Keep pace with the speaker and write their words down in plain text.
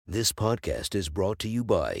This podcast is brought to you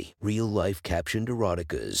by Real Life Captioned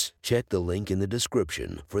Eroticas. Check the link in the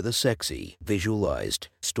description for the sexy, visualized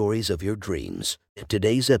stories of your dreams.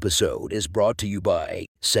 Today's episode is brought to you by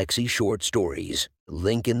Sexy Short Stories.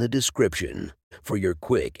 Link in the description for your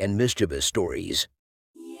quick and mischievous stories.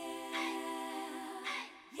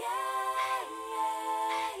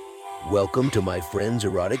 Welcome to my friend's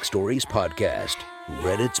Erotic Stories podcast,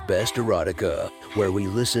 Reddit's Best Erotica, where we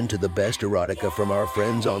listen to the best erotica from our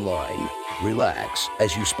friends online. Relax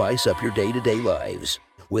as you spice up your day-to-day lives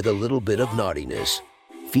with a little bit of naughtiness.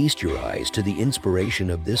 Feast your eyes to the inspiration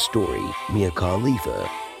of this story, Mia Khalifa.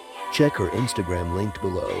 Check her Instagram linked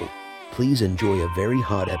below. Please enjoy a very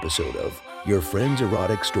hot episode of Your Friend's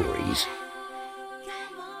Erotic Stories.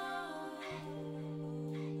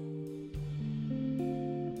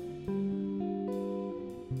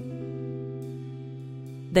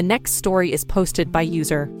 The next story is posted by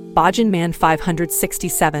user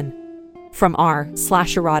BajanMan567 from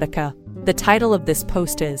r/erotica. The title of this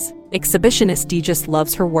post is Exhibitionist D Just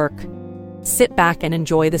Loves Her Work. Sit back and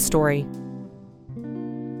enjoy the story.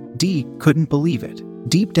 Dee couldn't believe it.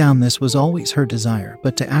 Deep down, this was always her desire,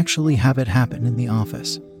 but to actually have it happen in the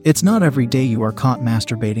office. It's not every day you are caught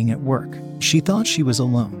masturbating at work. She thought she was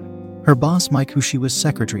alone. Her boss, Mike, who she was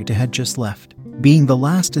secretary to, had just left. Being the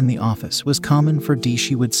last in the office was common for Dee.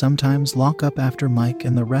 She would sometimes lock up after Mike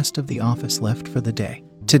and the rest of the office left for the day.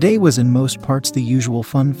 Today was in most parts the usual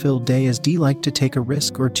fun-filled day, as Dee liked to take a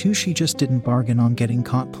risk or two. She just didn't bargain on getting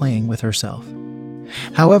caught playing with herself.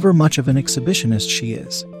 However much of an exhibitionist she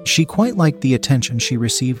is, she quite liked the attention she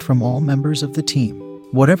received from all members of the team,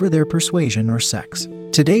 whatever their persuasion or sex.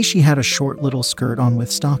 Today she had a short little skirt on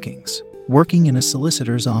with stockings. Working in a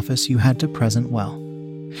solicitor's office, you had to present well.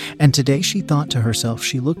 And today she thought to herself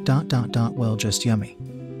she looked ... well, just yummy.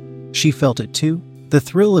 She felt it too. The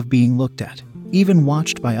thrill of being looked at, even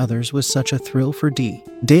watched by others, was such a thrill for Dee.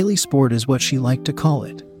 Daily sport is what she liked to call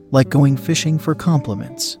it, like going fishing for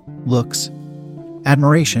compliments, looks,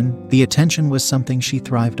 admiration. The attention was something she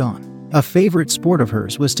thrived on. A favorite sport of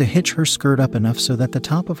hers was to hitch her skirt up enough so that the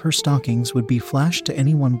top of her stockings would be flashed to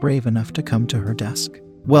anyone brave enough to come to her desk.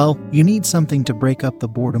 Well, you need something to break up the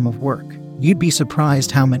boredom of work. You'd be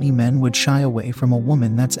surprised how many men would shy away from a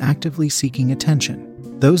woman that's actively seeking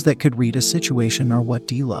attention. Those that could read a situation are what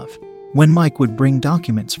Dee loved. When Mike would bring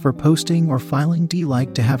documents for posting or filing, Dee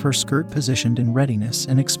liked to have her skirt positioned in readiness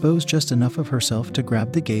and expose just enough of herself to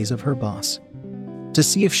grab the gaze of her boss, to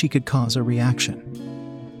see if she could cause a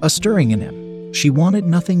reaction, a stirring in him. She wanted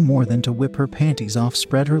nothing more than to whip her panties off,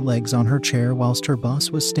 spread her legs on her chair whilst her boss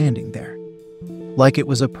was standing there, like it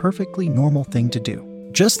was a perfectly normal thing to do.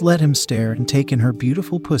 Just let him stare and take in her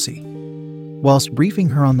beautiful pussy, whilst briefing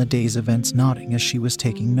her on the day's events, nodding as she was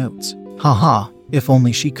taking notes. Haha, if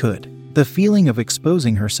only she could. The feeling of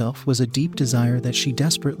exposing herself was a deep desire that she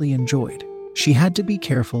desperately enjoyed. She had to be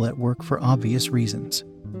careful at work for obvious reasons,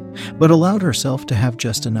 but allowed herself to have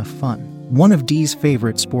just enough fun. One of Dee's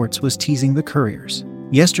favorite sports was teasing the couriers.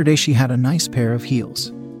 Yesterday she had a nice pair of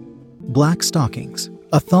heels, black stockings,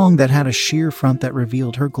 a thong that had a sheer front that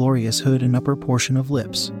revealed her glorious hood and upper portion of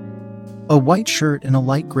lips, a white shirt, and a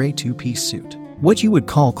light gray two-piece suit. What you would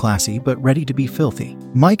call classy but ready to be filthy.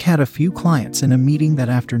 Mike had a few clients in a meeting that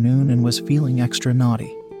afternoon and was feeling extra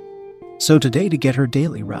naughty. So today, to get her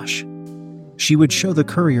daily rush, she would show the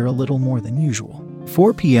courier a little more than usual.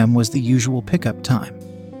 4 p.m. was the usual pickup time.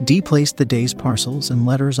 Dee placed the day's parcels and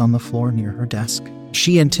letters on the floor near her desk.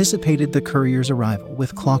 She anticipated the courier's arrival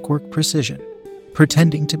with clockwork precision.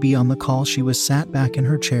 Pretending to be on the call, she was sat back in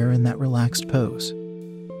her chair in that relaxed pose,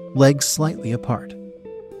 legs slightly apart,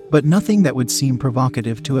 but nothing that would seem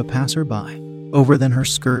provocative to a passerby. Over then, her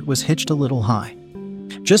skirt was hitched a little high,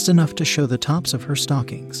 just enough to show the tops of her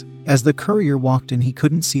stockings. As the courier walked in, he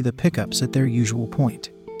couldn't see the pickups at their usual point.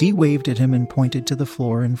 Dee waved at him and pointed to the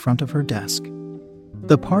floor in front of her desk.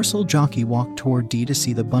 The parcel jockey walked toward Dee to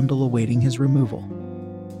see the bundle awaiting his removal.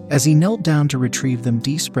 As he knelt down to retrieve them,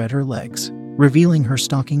 Dee spread her legs, revealing her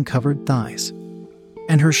stocking-covered thighs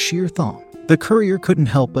and her sheer thong. The courier couldn't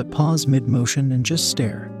help but pause mid-motion and just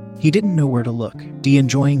stare. He didn't know where to look. Dee,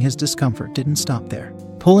 enjoying his discomfort, didn't stop there.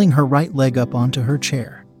 Pulling her right leg up onto her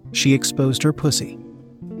chair, she exposed her pussy,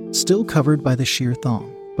 still covered by the sheer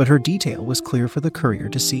thong, but her detail was clear for the courier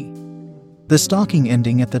to see. The stocking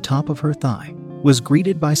ending at the top of her thigh was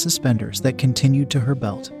greeted by suspenders that continued to her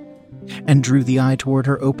belt and drew the eye toward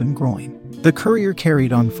her open groin. The courier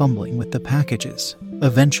carried on fumbling with the packages,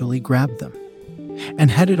 eventually grabbed them, and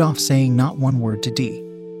headed off, saying not one word to Dee,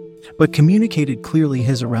 but communicated clearly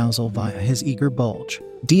his arousal via his eager bulge.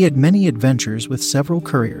 Dee had many adventures with several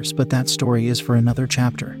couriers, but that story is for another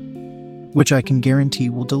chapter. which I can guarantee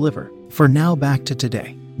will deliver. For now, back to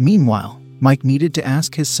today. Meanwhile, Mike needed to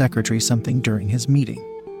ask his secretary something during his meeting,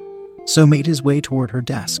 so made his way toward her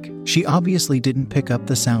desk. She obviously didn't pick up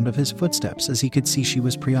the sound of his footsteps, as he could see she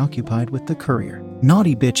was preoccupied with the courier.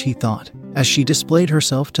 Naughty bitch, he thought, as she displayed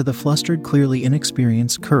herself to the flustered, clearly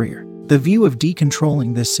inexperienced courier. The view of Dee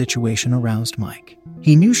controlling this situation aroused Mike.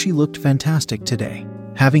 He knew she looked fantastic today,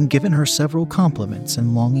 having given her several compliments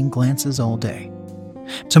and longing glances all day.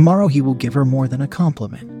 Tomorrow he will give her more than a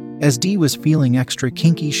compliment. As Dee was feeling extra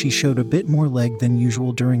kinky, she showed a bit more leg than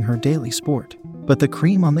usual during her daily sport. But the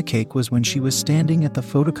cream on the cake was when she was standing at the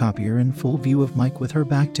photocopier in full view of Mike with her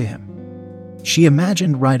back to him. She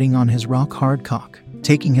imagined riding on his rock-hard cock,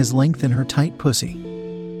 taking his length in her tight pussy,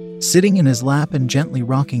 sitting in his lap and gently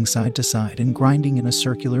rocking side to side and grinding in a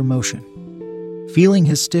circular motion, feeling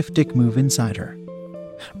his stiff dick move inside her,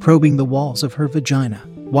 probing the walls of her vagina.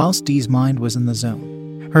 Whilst Dee's mind was in the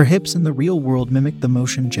zone, her hips in the real world mimicked the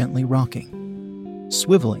motion, gently rocking,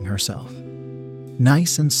 swiveling herself,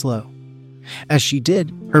 nice and slow. As she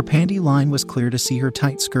did, her panty line was clear to see. Her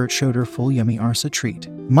tight skirt showed her full yummy arse a treat.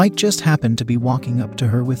 Mike just happened to be walking up to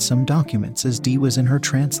her with some documents as Dee was in her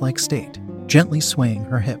trance-like state, gently swaying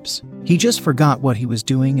her hips. He just forgot what he was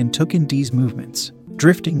doing and took in Dee's movements.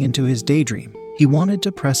 Drifting into his daydream, he wanted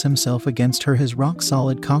to press himself against her, his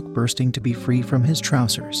rock-solid cock bursting to be free from his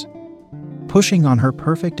trousers, pushing on her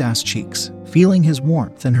perfect ass cheeks, feeling his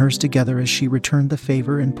warmth and hers together as she returned the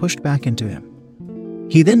favor and pushed back into him.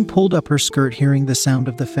 He then pulled up her skirt, hearing the sound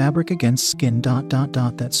of the fabric against skin,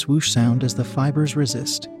 that swoosh sound as the fibers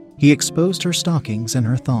resist. He exposed her stockings and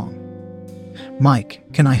her thong. Mike,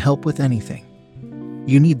 can I help with anything?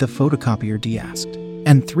 You need the photocopier, Dee asked.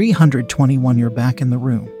 And 321, you're back in the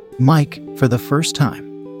room. Mike, for the first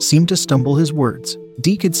time, seemed to stumble his words.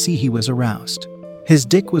 Dee could see he was aroused. His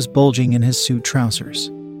dick was bulging in his suit trousers.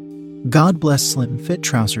 God bless slim fit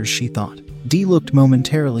trousers, she thought. Dee looked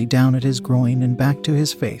momentarily down at his groin and back to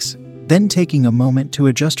his face. Then, taking a moment to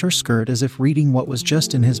adjust her skirt as if reading what was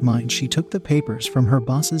just in his mind, she took the papers from her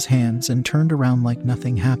boss's hands and turned around like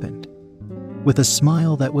nothing happened, with a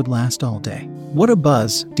smile that would last all day. What a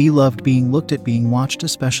buzz. Dee loved being looked at, being watched,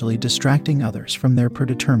 especially distracting others from their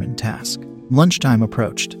predetermined task. Lunchtime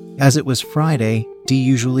approached. As it was Friday, Dee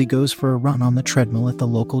usually goes for a run on the treadmill at the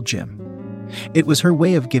local gym. It was her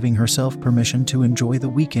way of giving herself permission to enjoy the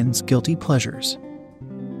weekend's guilty pleasures.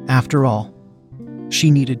 After all,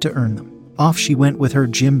 she needed to earn them. Off she went with her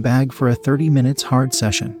gym bag for a 30 minutes hard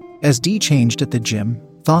session. As Dee changed at the gym,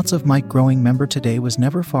 thoughts of Mike growing member today was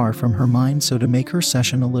never far from her mind, so to make her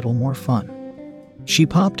session a little more fun, she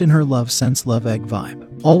popped in her Love Sense Love Egg vibe.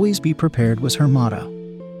 Always be prepared was her motto.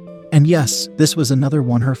 And yes, this was another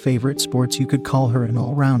one, her favorite sports. You could call her an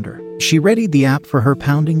all-rounder. She readied the app for her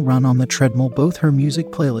pounding run on the treadmill, both her music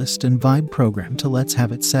playlist and vibe program to Let's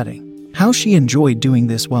Have It setting. How she enjoyed doing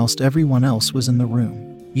this whilst everyone else was in the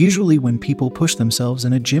room. Usually when people push themselves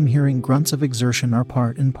in a gym, hearing grunts of exertion are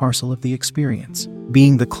part and parcel of the experience.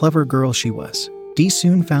 Being the clever girl she was, Dee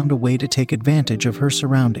soon found a way to take advantage of her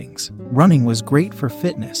surroundings. Running was great for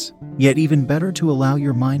fitness, yet even better to allow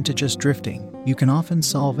your mind to just drifting. You can often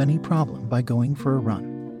solve any problem by going for a run.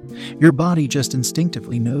 Your body just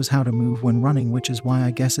instinctively knows how to move when running, which is why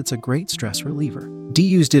I guess it's a great stress reliever. Dee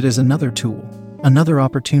used it as another tool, another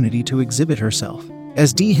opportunity to exhibit herself.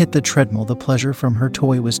 As Dee hit the treadmill, the pleasure from her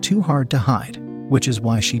toy was too hard to hide, which is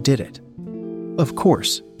why she did it. Of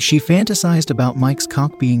course, she fantasized about Mike's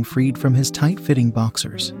cock being freed from his tight-fitting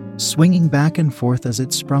boxers, swinging back and forth as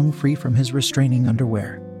it sprung free from his restraining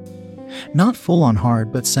underwear. Not full-on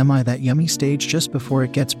hard, but semi, that yummy stage just before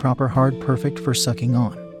it gets proper hard, perfect for sucking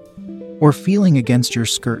on. Or feeling against your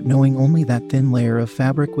skirt, knowing only that thin layer of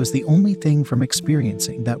fabric was the only thing from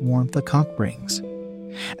experiencing that warmth the cock brings.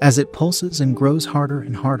 As it pulses and grows harder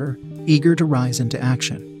and harder, eager to rise into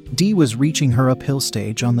action, Dee was reaching her uphill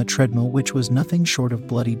stage on the treadmill, which was nothing short of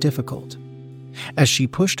bloody difficult. As she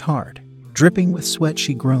pushed hard, dripping with sweat,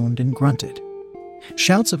 she groaned and grunted.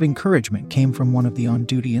 Shouts of encouragement came from one of the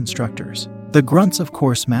on-duty instructors. The grunts, of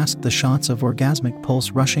course, masked the shots of orgasmic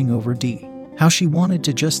pulse rushing over Dee. How she wanted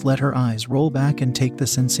to just let her eyes roll back and take the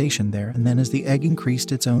sensation there and then as the egg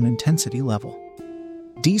increased its own intensity level.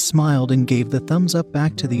 Dee smiled and gave the thumbs up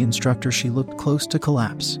back to the instructor. She looked close to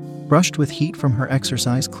collapse, brushed with heat from her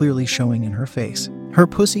exercise clearly showing in her face. Her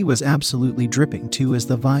pussy was absolutely dripping too, as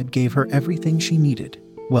the vibe gave her everything she needed.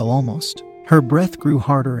 Well, almost. Her breath grew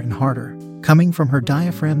harder and harder, coming from her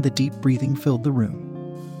diaphragm. The deep breathing filled the room.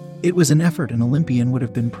 It was an effort an Olympian would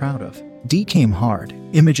have been proud of. Dee came hard,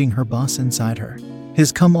 imaging her boss inside her,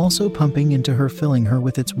 his cum also pumping into her, filling her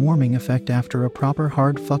with its warming effect after a proper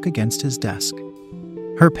hard fuck against his desk.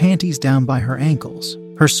 her panties down by her ankles,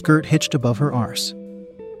 her skirt hitched above her arse.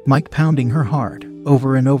 Mike pounding her hard,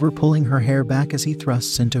 over and over, pulling her hair back as he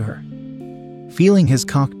thrusts into her. Feeling his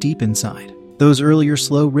cock deep inside, those earlier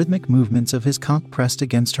slow rhythmic movements of his cock pressed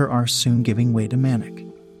against her arse soon giving way to manic,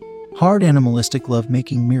 hard animalistic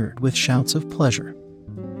lovemaking mirrored with shouts of pleasure.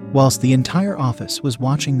 Whilst the entire office was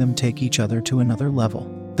watching them take each other to another level,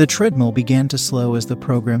 the treadmill began to slow as the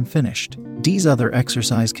program finished. Dee's other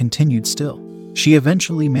exercise continued still. She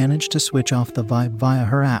eventually managed to switch off the vibe via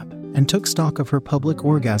her app and took stock of her public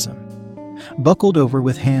orgasm, buckled over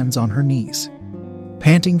with hands on her knees,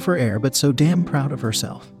 panting for air but so damn proud of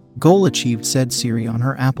herself. Goal achieved, said Siri on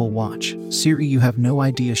her Apple Watch. Siri, you have no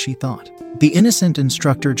idea, she thought. The innocent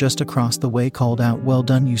instructor just across the way called out, well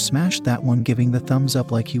done, you smashed that one, giving the thumbs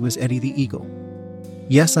up like he was Eddie the Eagle.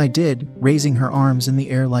 Yes, I did, raising her arms in the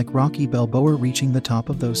air like Rocky Balboa reaching the top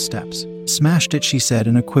of those steps. Smashed it, she said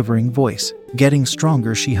in a quivering voice. Getting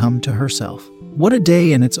stronger, she hummed to herself. What a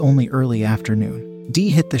day, and it's only early afternoon. Dee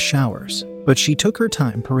hit the showers, but she took her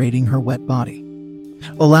time parading her wet body,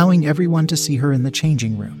 allowing everyone to see her in the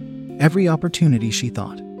changing room. Every opportunity, she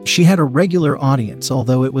thought. She had a regular audience,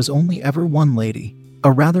 although it was only ever one lady,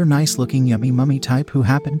 a rather nice-looking yummy mummy type who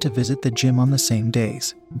happened to visit the gym on the same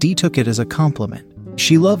days. Dee took it as a compliment.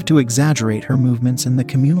 She loved to exaggerate her movements in the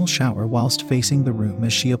communal shower whilst facing the room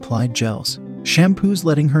as she applied gels, shampoos,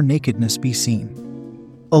 letting her nakedness be seen,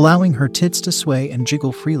 allowing her tits to sway and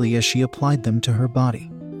jiggle freely as she applied them to her body,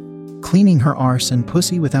 cleaning her arse and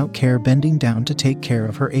pussy without care, bending down to take care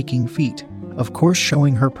of her aching feet, of course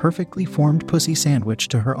showing her perfectly formed pussy sandwich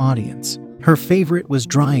to her audience. Her favorite was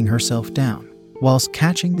drying herself down, whilst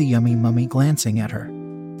catching the yummy mummy glancing at her.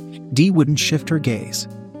 Dee wouldn't shift her gaze.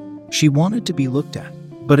 She wanted to be looked at,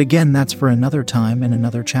 but again, that's for another time and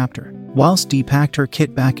another chapter. Whilst Dee packed her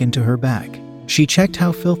kit back into her bag, she checked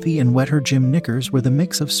how filthy and wet her gym knickers were. The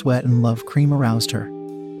mix of sweat and love cream aroused her.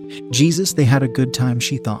 Jesus, they had a good time,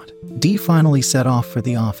 she thought. Dee finally set off for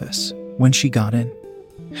the office. When she got in,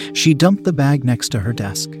 she dumped the bag next to her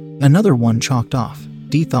desk. Another one chalked off,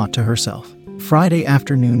 Dee thought to herself. Friday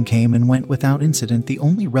afternoon came and went without incident. The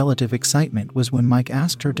only relative excitement was when Mike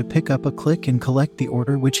asked her to pick up a click and collect the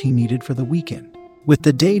order which he needed for the weekend. With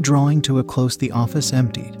the day drawing to a close, the office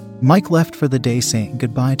emptied. Mike left for the day, saying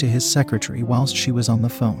goodbye to his secretary whilst she was on the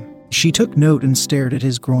phone. She took note and stared at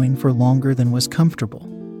his groin for longer than was comfortable.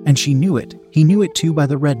 And she knew it. He knew it too by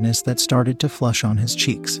the redness that started to flush on his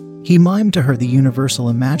cheeks. He mimed to her the universal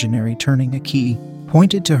imaginary turning a key,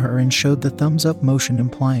 pointed to her and showed the thumbs up motion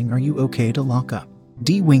implying, are you okay to lock up?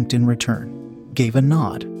 Dee winked in return, gave a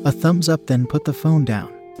nod, a thumbs up, then put the phone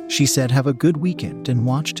down. She said have a good weekend and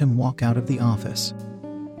watched him walk out of the office,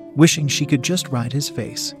 wishing she could just ride his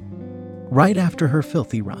face. Right after her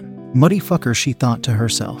filthy run. Muddy fucker, she thought to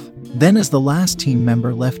herself. Then as the last team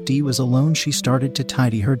member left, Dee was alone. She started to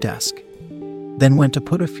tidy her desk, then went to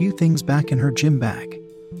put a few things back in her gym bag,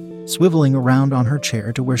 swiveling around on her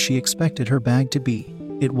chair to where she expected her bag to be.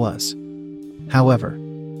 It was, however,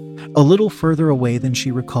 a little further away than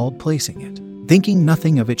she recalled placing it. Thinking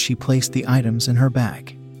nothing of it, she placed the items in her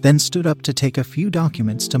bag, then stood up to take a few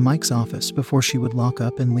documents to Mike's office before she would lock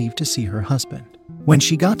up and leave to see her husband. When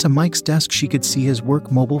she got to Mike's desk, she could see his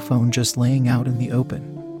work mobile phone just laying out in the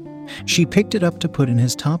open. She picked it up to put in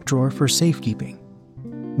his top drawer for safekeeping.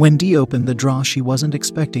 When Dee opened the drawer, she wasn't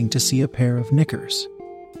expecting to see a pair of knickers.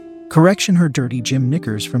 Correction, her dirty gym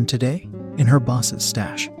knickers from today, in her boss's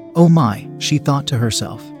stash. Oh my, she thought to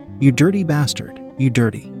herself. You dirty bastard, you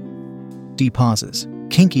dirty. Dee pauses.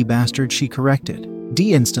 Kinky bastard, she corrected.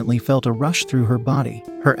 Dee instantly felt a rush through her body,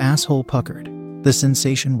 her asshole puckered. The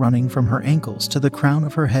sensation running from her ankles to the crown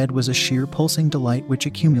of her head was a sheer pulsing delight which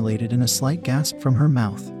accumulated in a slight gasp from her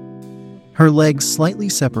mouth, her legs slightly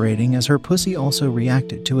separating as her pussy also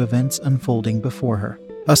reacted to events unfolding before her.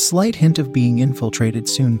 A slight hint of being infiltrated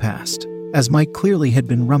soon passed, as Mike clearly had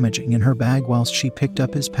been rummaging in her bag whilst she picked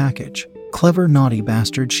up his package. Clever naughty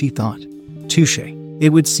bastard, she thought. Touché. It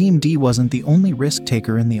would seem Dee wasn't the only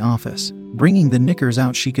risk-taker in the office. Bringing the knickers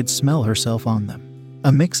out, she could smell herself on them.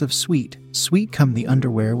 A mix of sweet cum. The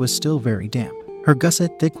underwear was still very damp, her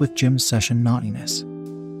gusset thick with gym session naughtiness.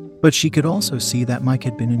 But she could also see that Mike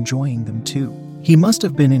had been enjoying them too. He must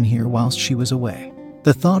have been in here whilst she was away.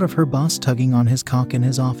 The thought of her boss tugging on his cock in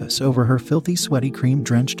his office over her filthy, sweaty,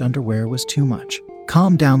 cream-drenched underwear was too much.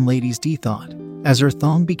 Calm down, ladies, Dee thought, as her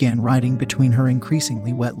thong began riding between her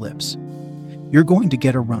increasingly wet lips. You're going to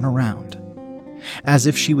get a run around. As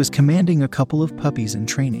if she was commanding a couple of puppies in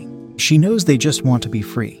training. She knows they just want to be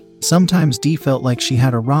free. Sometimes Dee felt like she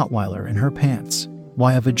had a Rottweiler in her pants.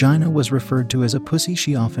 Why a vagina was referred to as a pussy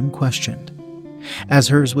she often questioned. as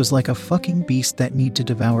hers was like a fucking beast that need to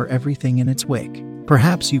devour everything in its wake.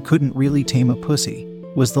 Perhaps you couldn't really tame a pussy,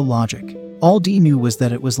 was the logic. All Dee knew was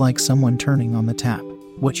that it was like someone turning on the tap.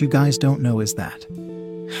 What you guys don't know is that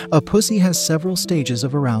a pussy has several stages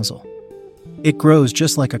of arousal. It grows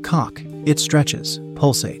just like a cock. It stretches,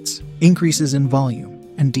 pulsates, increases in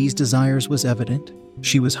volume, and Dee's desires was evident.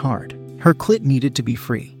 She was hard. Her clit needed to be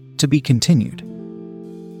free, to be continued.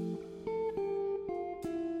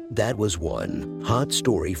 That was one hot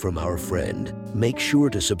story from our friend. Make sure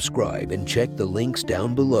to subscribe and check the links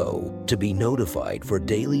down below to be notified for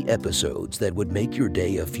daily episodes that would make your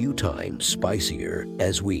day a few times spicier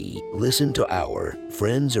as we listen to our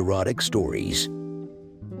friends' erotic stories.